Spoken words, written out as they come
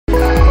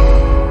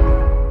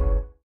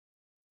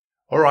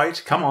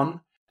Alright, come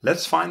on.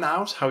 Let's find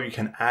out how you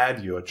can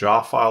add your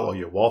jar file or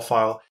your WAR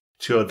file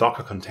to a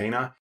Docker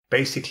container,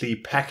 basically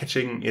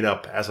packaging it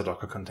up as a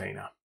Docker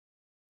container.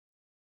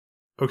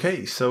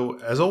 Okay, so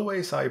as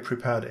always, I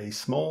prepared a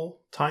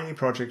small, tiny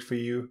project for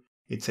you.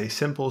 It's a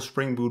simple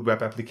Spring Boot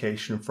web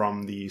application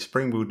from the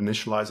Spring Boot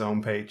Initializer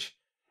homepage.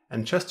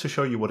 And just to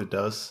show you what it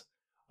does,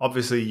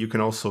 obviously you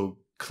can also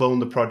clone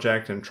the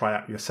project and try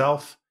out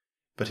yourself.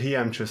 But here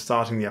I'm just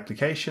starting the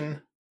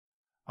application.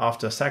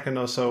 After a second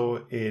or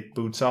so, it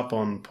boots up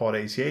on port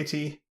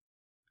 8080.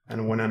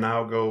 And when I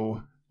now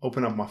go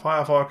open up my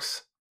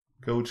Firefox,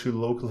 go to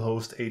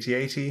localhost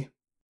 8080,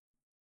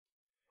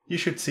 you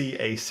should see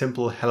a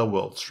simple hello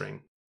world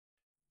string.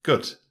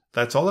 Good,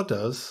 that's all it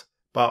does.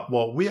 But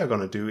what we are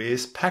going to do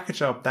is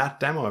package up that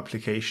demo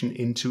application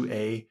into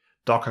a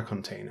Docker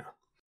container.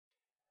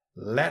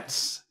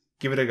 Let's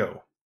give it a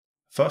go.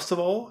 First of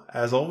all,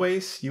 as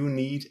always, you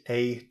need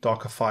a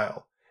Docker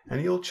file,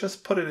 and you'll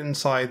just put it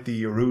inside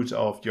the root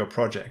of your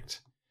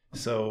project.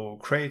 So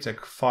create a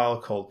file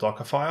called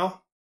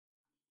Dockerfile.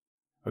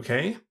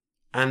 Okay,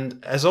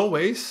 and as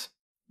always,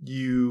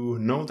 you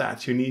know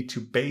that you need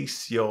to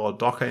base your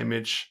Docker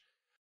image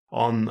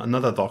on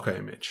another Docker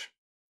image.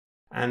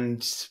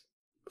 And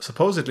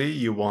supposedly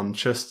you want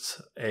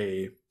just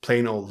a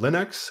plain old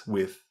Linux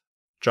with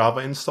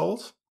Java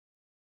installed.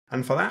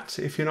 And for that,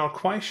 if you're not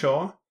quite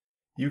sure,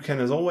 you can,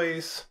 as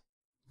always,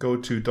 go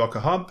to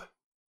Docker Hub,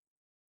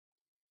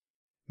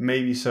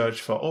 maybe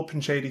search for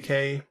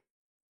OpenJDK.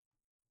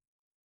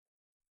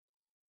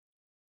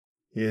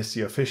 Here's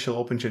the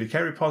official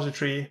OpenJDK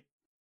repository,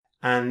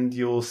 and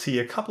you'll see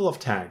a couple of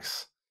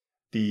tags.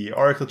 The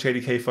Oracle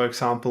JDK, for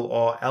example,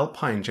 or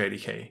Alpine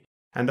JDK.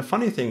 And the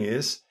funny thing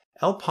is,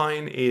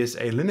 Alpine is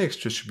a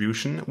Linux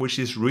distribution which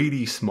is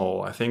really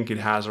small. I think it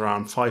has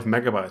around 5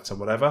 megabytes or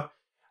whatever,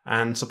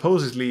 and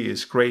supposedly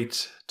is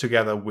great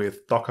together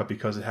with Docker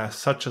because it has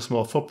such a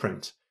small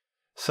footprint.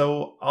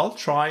 So I'll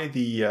try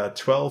the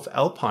 12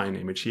 Alpine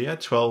image here.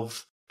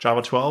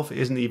 Java 12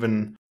 isn't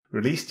even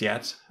released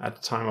yet at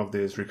the time of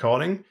this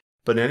recording,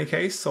 but in any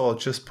case, so I'll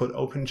just put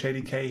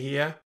OpenJDK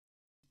here,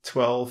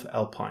 12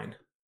 Alpine.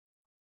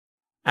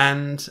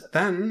 And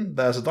then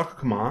there's a Docker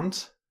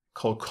command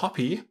called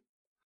copy.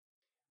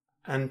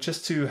 And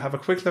just to have a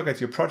quick look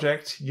at your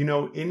project,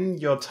 in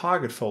your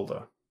target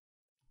folder,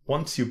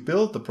 once you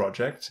build the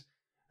project,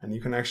 and you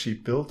can actually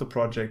build the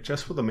project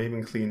just with a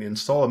Maven Clean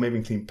install, a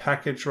Maven Clean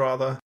package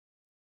rather.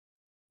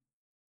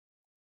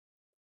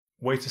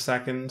 Wait a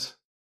second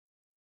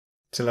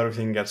till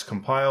everything gets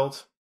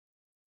compiled.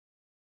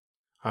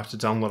 I have to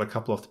download a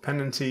couple of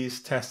dependencies,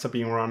 tests are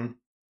being run.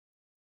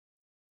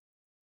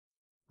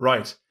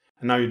 Right,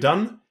 and now you're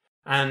done.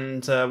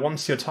 And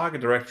once your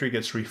target directory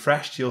gets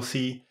refreshed, you'll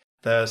see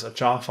there's a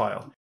jar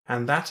file.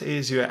 And that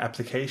is your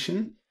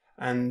application.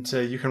 And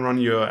you can run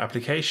your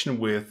application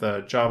with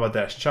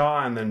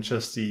java-jar and then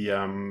just the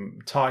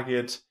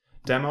target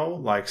demo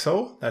like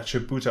so. That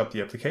should boot up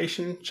the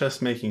application,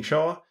 just making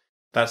sure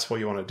that's what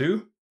you want to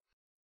do.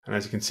 And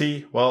as you can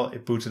see, well,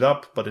 it booted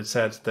up, but it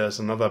said there's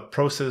another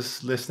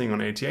process listening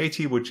on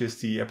 8080, which is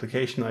the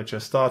application I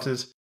just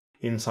started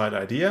inside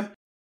IDEA.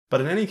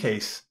 But in any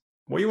case,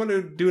 what you want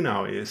to do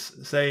now is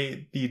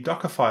say the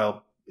Docker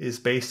file is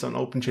based on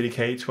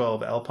OpenJDK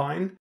 12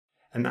 Alpine,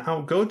 and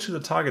now go to the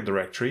target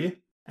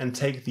directory and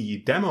take the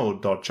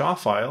demo.jar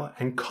file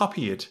and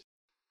copy it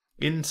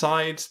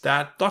inside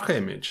that Docker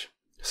image.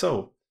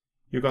 So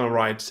you're going to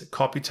write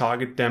copy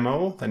target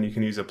demo, then you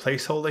can use a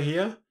placeholder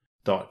here,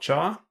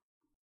 .jar,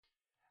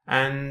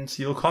 and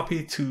you'll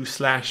copy to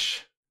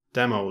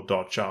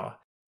 /demo.jar.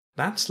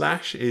 That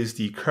slash is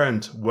the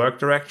current work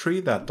directory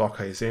that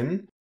Docker is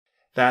in.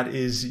 That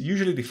is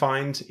usually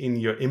defined in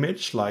your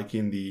image, like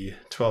in the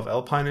 12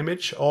 Alpine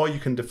image, or you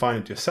can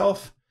define it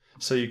yourself.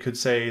 So you could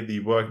say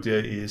the work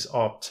there is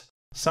opt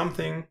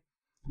something,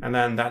 and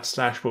then that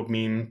slash would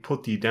mean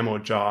put the demo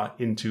jar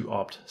into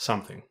opt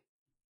something.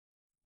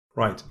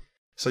 Right,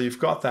 so you've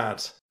got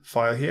that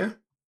file here.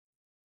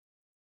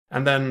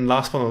 And then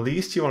last but not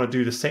least, you want to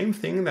do the same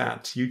thing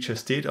that you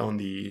just did on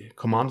the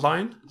command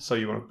line. So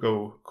you want to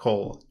go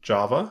call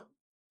java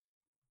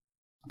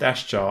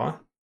 -jar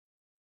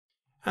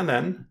and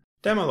then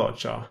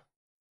demo.jar.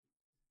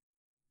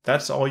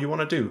 That's all you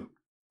want to do.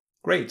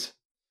 Great.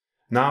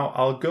 Now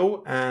I'll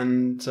go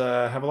and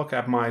have a look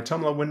at my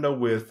terminal window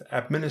with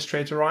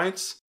administrator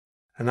rights.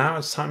 And now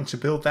it's time to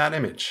build that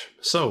image.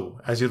 So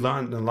as you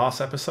learned in the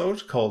last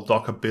episode, called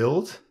docker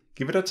build,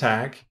 give it a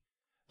tag,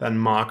 then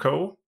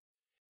Marco.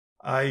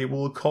 I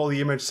will call the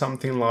image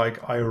something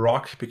like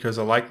iRock because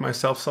I like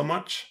myself so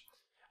much.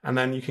 And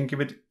then you can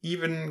give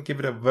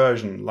it a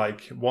version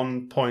like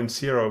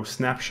 1.0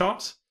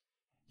 snapshot.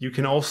 You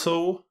can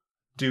also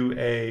do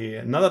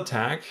another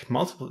tag,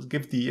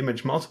 give the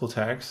image multiple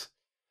tags,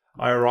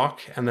 iRock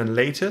and then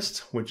latest,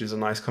 which is a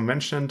nice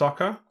convention in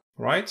Docker,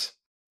 right?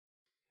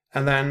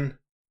 And then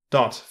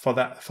dot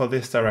for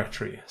this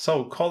directory.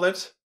 So call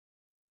it,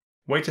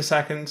 wait a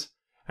second,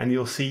 and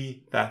you'll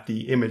see that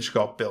the image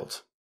got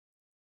built.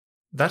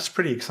 That's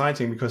pretty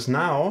exciting because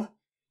now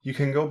you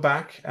can go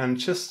back and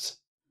just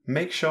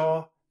make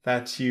sure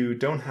that you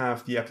don't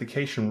have the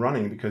application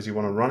running because you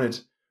want to run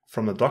it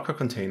from the Docker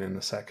container in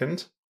a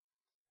second.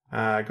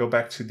 Go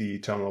back to the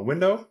terminal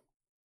window.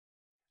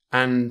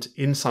 And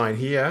inside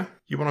here,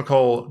 you want to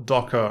call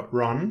docker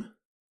run.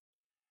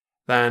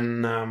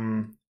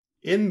 Then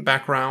in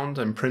background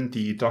and print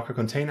the Docker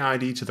container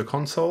ID to the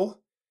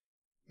console.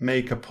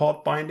 Make a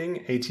port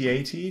binding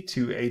 8080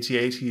 to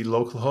 8080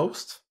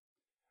 localhost.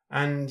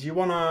 And you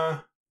want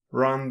to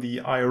run the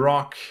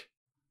iRock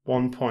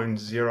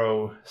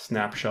 1.0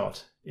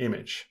 snapshot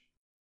image.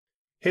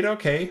 Hit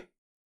OK.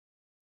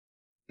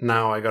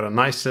 Now I got a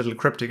nice little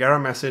cryptic error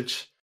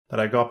message that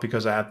I got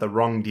because I had the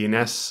wrong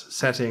DNS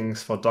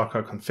settings for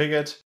Docker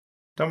configured.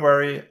 Don't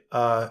worry,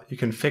 you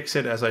can fix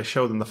it as I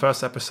showed in the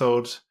first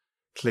episode,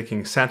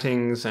 clicking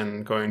settings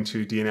and going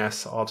to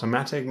DNS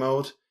automatic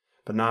mode.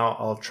 But now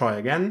I'll try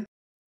again.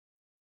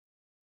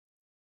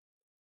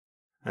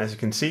 As you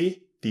can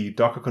see, the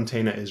Docker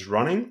container is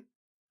running.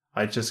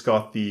 I just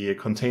got the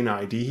container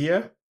ID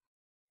here.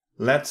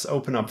 Let's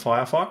open up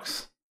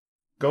Firefox.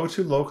 Go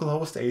to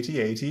localhost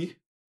 8080.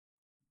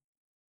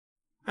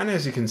 And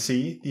as you can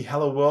see, the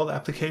Hello World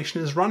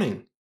application is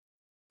running.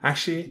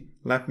 Actually,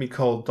 let me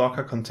call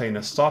Docker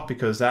container stop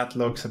because that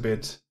looks a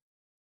bit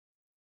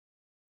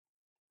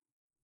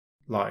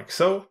like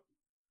so.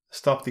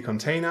 Stop the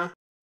container.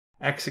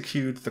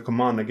 Execute the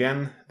command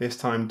again. This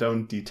time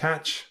don't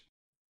detach.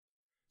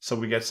 So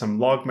we get some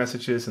log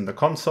messages in the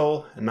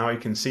console. And now you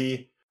can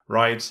see,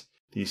 right,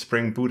 the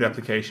Spring Boot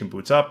application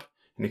boots up.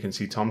 And you can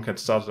see Tomcat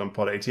started on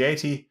port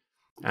 8080.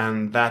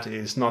 And that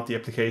is not the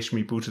application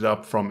we booted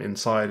up from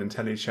inside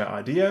IntelliShare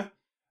IDEA,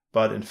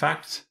 but in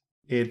fact,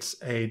 it's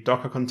a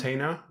Docker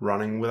container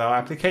running with our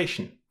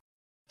application.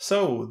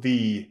 So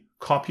the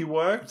copy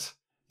worked,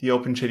 the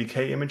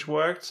OpenJDK image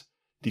worked,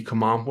 the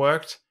command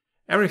worked,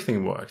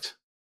 everything worked.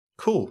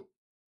 Cool.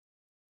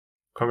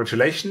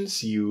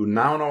 Congratulations, you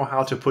now know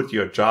how to put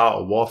your jar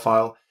or WAR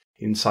file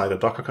inside a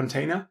Docker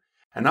container.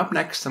 And up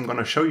next, I'm going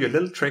to show you a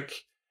little trick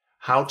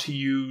how to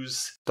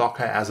use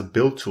Docker as a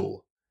build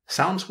tool.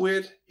 Sounds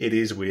weird? It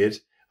is weird,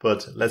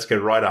 but let's get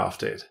right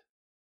after it.